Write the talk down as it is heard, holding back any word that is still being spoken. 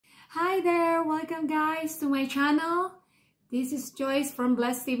welcome guys to my channel. This is Joyce from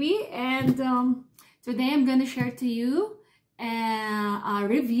Blessed TV, and today I'm gonna share to you a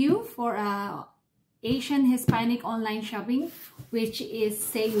review for Asian Hispanic online shopping, which is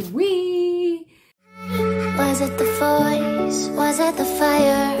Say Weee. Was it the voice? Was it the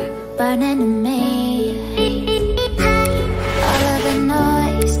fire burning in me? All of the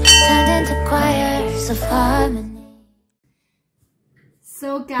noise turned into choirs of harmony.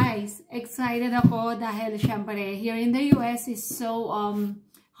 So guys, excited ako dahil syempre here in the US is so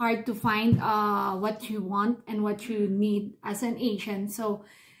hard to find what you want and what you need as an Asian. So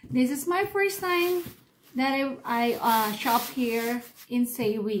this is my first time that I shop here in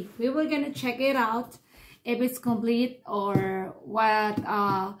Say Weee. We were gonna check it out if it's complete or what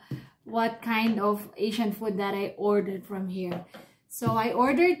kind of Asian food that I ordered from here. So I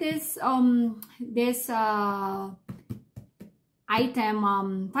ordered this item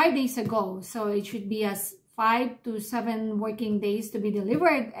 5 days ago, so it should be as 5 to 7 working days to be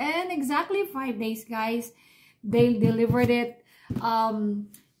delivered, and exactly 5 days guys, they delivered it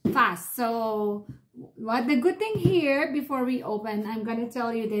fast. So what the good thing here, before we open, I'm gonna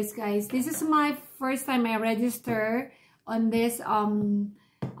tell you this guys, this is my first time I register on this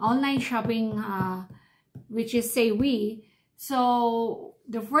online shopping which is Say Weee. So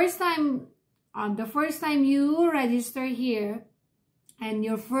the first time you register here, and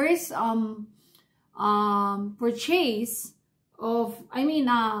your first purchase of,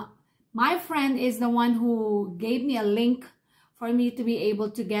 my friend is the one who gave me a link for me to be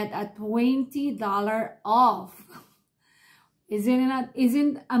able to get a $20 off.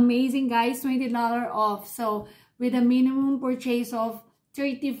 Isn't amazing guys? $20 off. So with a minimum purchase of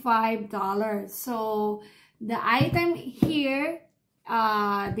 $35. So the item here,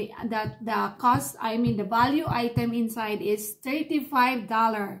 the cost, the value item inside is $35,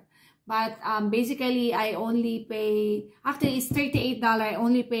 but basically I only pay, actually it's $38. I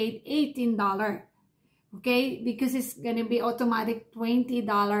only paid $18, okay, because it's gonna be automatic $20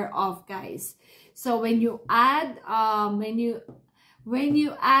 off guys. So when you add when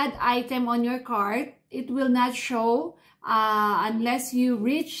you add item on your cart, it will not show unless you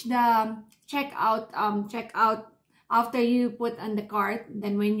reach the checkout after you put on the cart.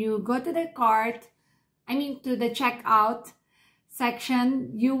 Then when you go to the cart, to the checkout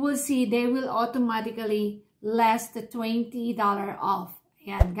section, you will see they will automatically less the $20 off.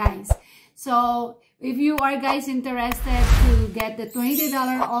 Yeah, guys. So if you are guys interested to get the $20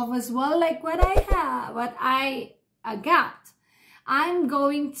 off as well, like what I got, I'm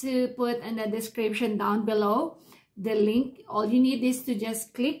going to put in the description down below the link. All you need is to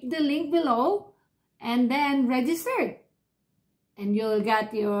just click the link below and then register, and you'll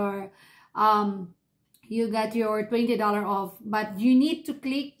get your $20 off. But you need to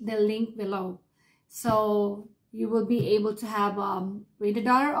click the link below, so you will be able to have $20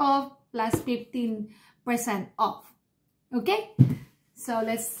 off plus 15% off. Okay, so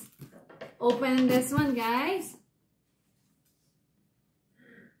let's open this one guys.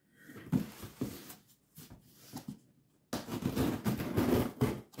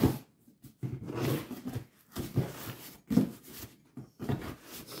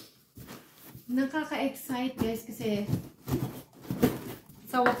 Nakaka-excite guys kasi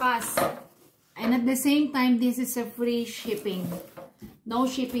sa wakas, and at the same time this is a free shipping, no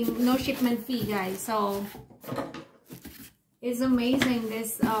shipment fee guys. So it's amazing,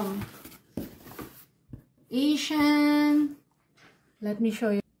 this Asian, let me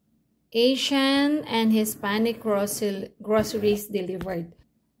show you, Asian and Hispanic groceries delivered.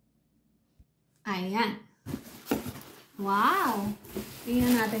 Ayan, wow,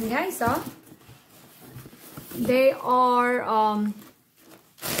 tingnan natin guys. They are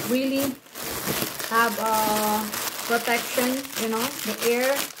really have protection, the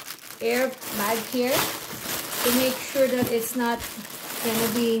air bag here to make sure that it's not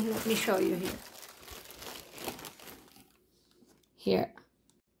gonna be, let me show you here.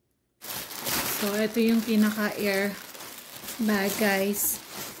 So ito yung pinaka air bag guys.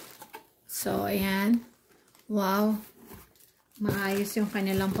 So ayan, wow, maayos yung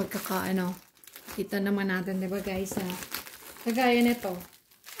kanilang pagkakaano. Kita naman natin, diba guys, kagaya nito.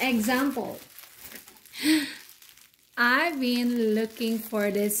 Example, I've been looking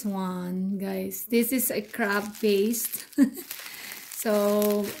for this one, guys. This is a crab paste.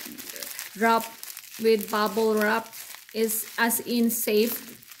 So, wrap with bubble wrap is as in safe.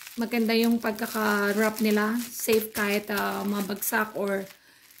 Maganda yung pagkaka-wrap nila. Safe kahit mabagsak, or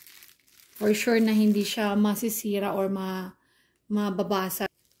for sure na hindi siya masisira or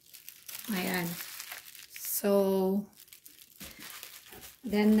mababasa. Ayan. So,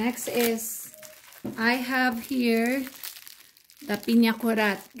 then next is I have here the piña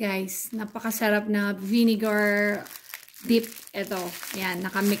colada, guys. Napakasarap na vinegar dip ito. Ayan,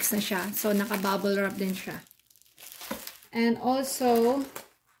 nakamix na siya. So, naka-bubble wrap din siya. And also,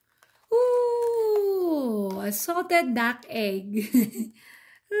 ooh, a salted duck egg.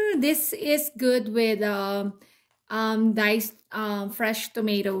 This is good with diced fresh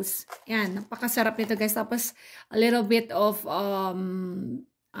tomatoes. Ayan, napakasarap nito, guys. Tapos, a little bit of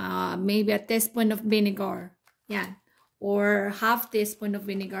maybe a teaspoon of vinegar. Yan. Or half teaspoon of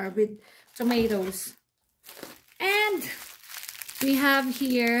vinegar with tomatoes. And we have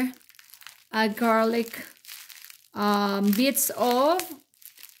here a garlic, bits of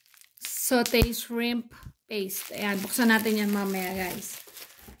sauteed shrimp paste. Ayan, buksan natin yan mamaya, guys.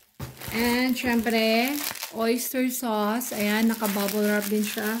 And syempre, oyster sauce. Ayan, naka-bubble wrap din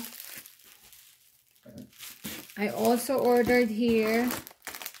siya. I also ordered here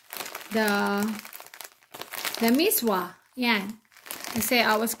the miswa. Yan. Kasi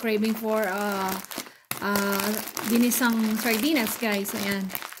I was craving for ginisang sardinas, guys. Ayan.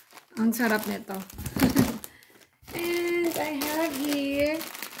 Ang sarap nito. And I have here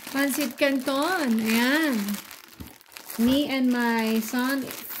pancit canton. Ayan. Me and my son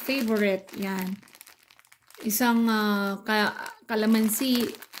favorite. Yan. Isang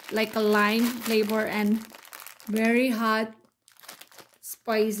calamansi, like a lime flavor and very hot,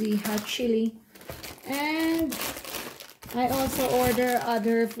 spicy, hot chili. And I also order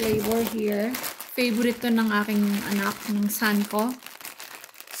other flavor here. Favorite to ng aking anak, ng son ko.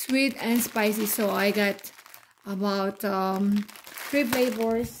 Sweet and spicy. So I got about 3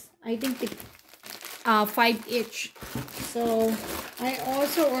 flavors. I think 5 each. So I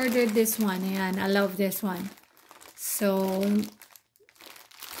also ordered this one. Ayan, I love this one. So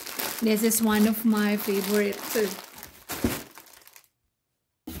this is one of my favorites too.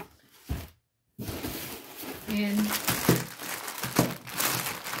 And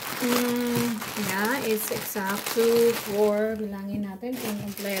yeah, it's exacto for, bilangin natin kung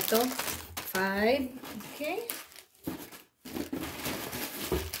kompleto, 5. Okay.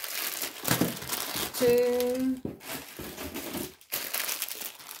 2,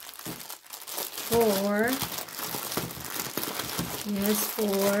 4. Yes,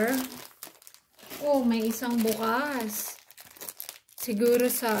 4. Oh, may isang bukas. Siguro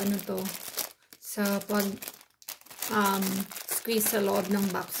sa ano to, sa pag squeeze sa loob ng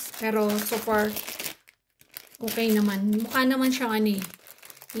box. Pero so far, okay naman. Mukha naman siya ano eh.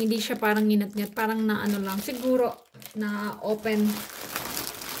 Hindi siya parang ginat-ngat. Parang na ano lang. Siguro na open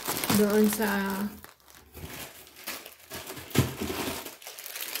doon sa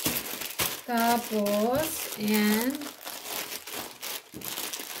tapos, ayan.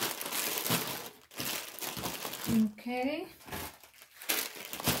 Okay.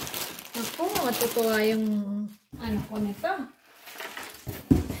 Ako, matutuwa yung ano ko nito.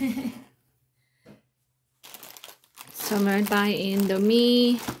 So, meron tayong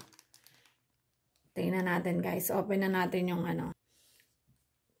Indomie. Tingnan natin, guys. Open na natin yung ano,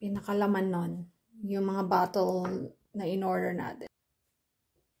 pinakalaman nun. Yung mga bottle na in-order natin.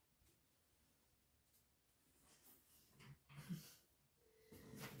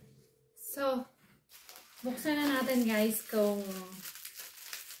 So, buksan na natin, guys, kung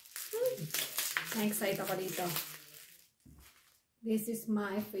na-excite ako dito. This is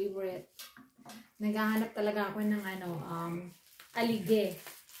my favorite. Naghahanap talaga ako ng ano, alige.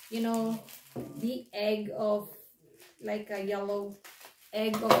 You know, the egg of, like a yellow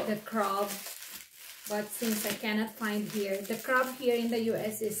egg of the crab. But since I cannot find here, the crab here in the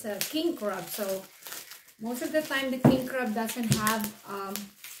US is a king crab. So, most of the time, the king crab doesn't have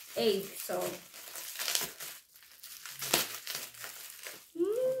egg. So,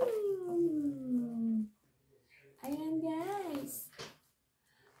 ayan, guys.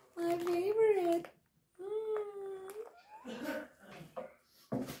 My favorite.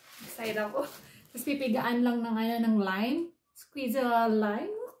 Excited ako. Tapos pipigaan lang ng, ano, ng lime. Squeeze a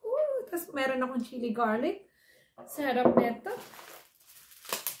lime. Ooh, tapos meron akong chili garlic. Sarap nito.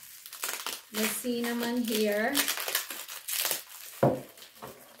 Let's see naman here.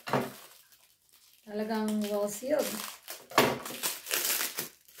 Talagang well sealed.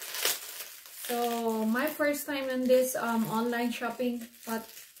 So, my first time in this online shopping, but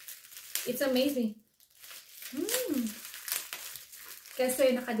it's amazing.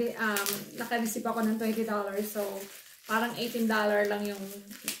 Kasi naka-receive ako ng $20. So, parang $18 lang yung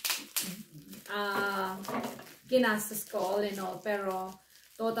ginastos ko all in all. Pero,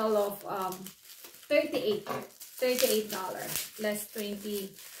 total of $38 less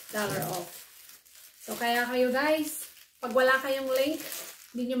 $20 off. So, kaya kayo guys, pag wala kayong link,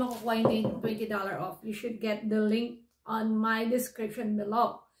 hindi nyo makukuha yung $20 off. You should get the link on my description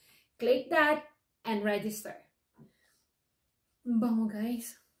below. Click that and register. Ang bango,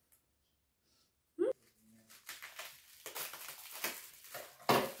 guys.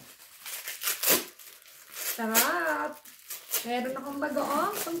 Sarap! Meron akong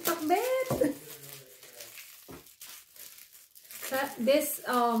bagoong pangtakbet. This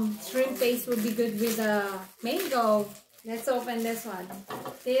shrimp paste would be good with the mango. Let's open this one.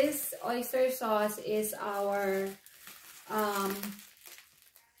 This oyster sauce is our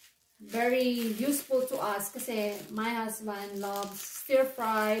very useful to us kasi my husband loves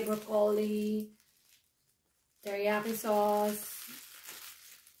stir-fry, broccoli, teriyaki sauce,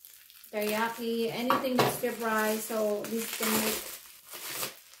 teriyaki, anything with stir-fry. So this can make,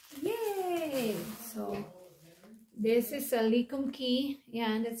 yay! So this is a likum ki.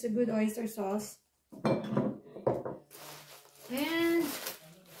 Yeah, that's a good oyster sauce. And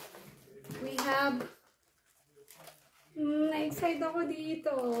we have, na-excite ako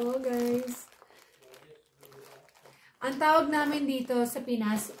dito, guys. Ang tawag namin dito sa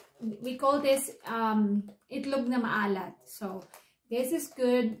Pinas, we call this itlog na maalat. So, this is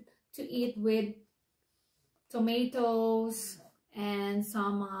good to eat with tomatoes and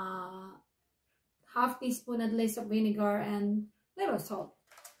some half teaspoon at least of vinegar and little salt.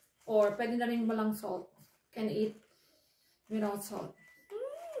 Or pwede na rin walang salt. Can eat without salt.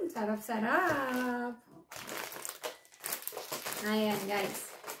 Sarap-sarap! Ayan, guys.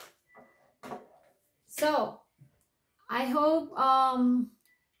 So, I hope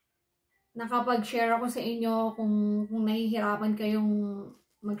nakapag-share ako sa inyo kung nahihirapan kayong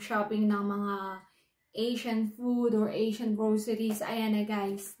mag-shopping ng mga Asian food or Asian groceries. Ayan na,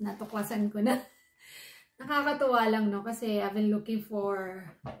 guys. Natuklasan ko na. Nakakatuwa lang, no? Kasi I've been looking for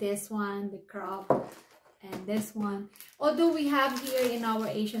this one, the crab, and this one. Although we have here in our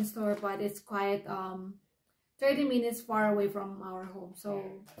Asian store, but it's quite 30 minutes far away from our home.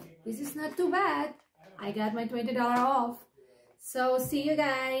 So, this is not too bad. I got my $20 off. So, see you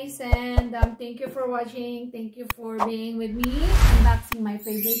guys. And thank you for watching. Thank you for being with me. Unboxing my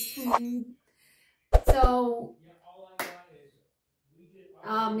favorite food. So,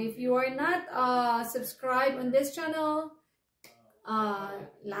 if you are not subscribed on this channel,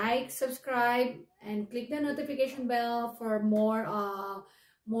 like, subscribe, and click the notification bell for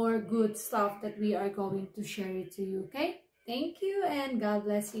more good stuff that we are going to share it to you. Okay, thank you and God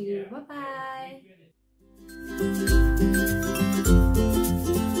bless you. Bye bye.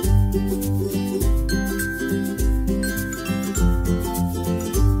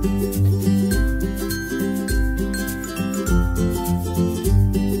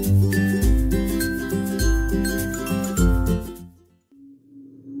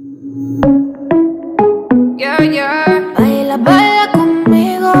 Baila, baila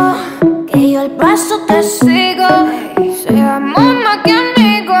conmigo, que yo al paso te sigo.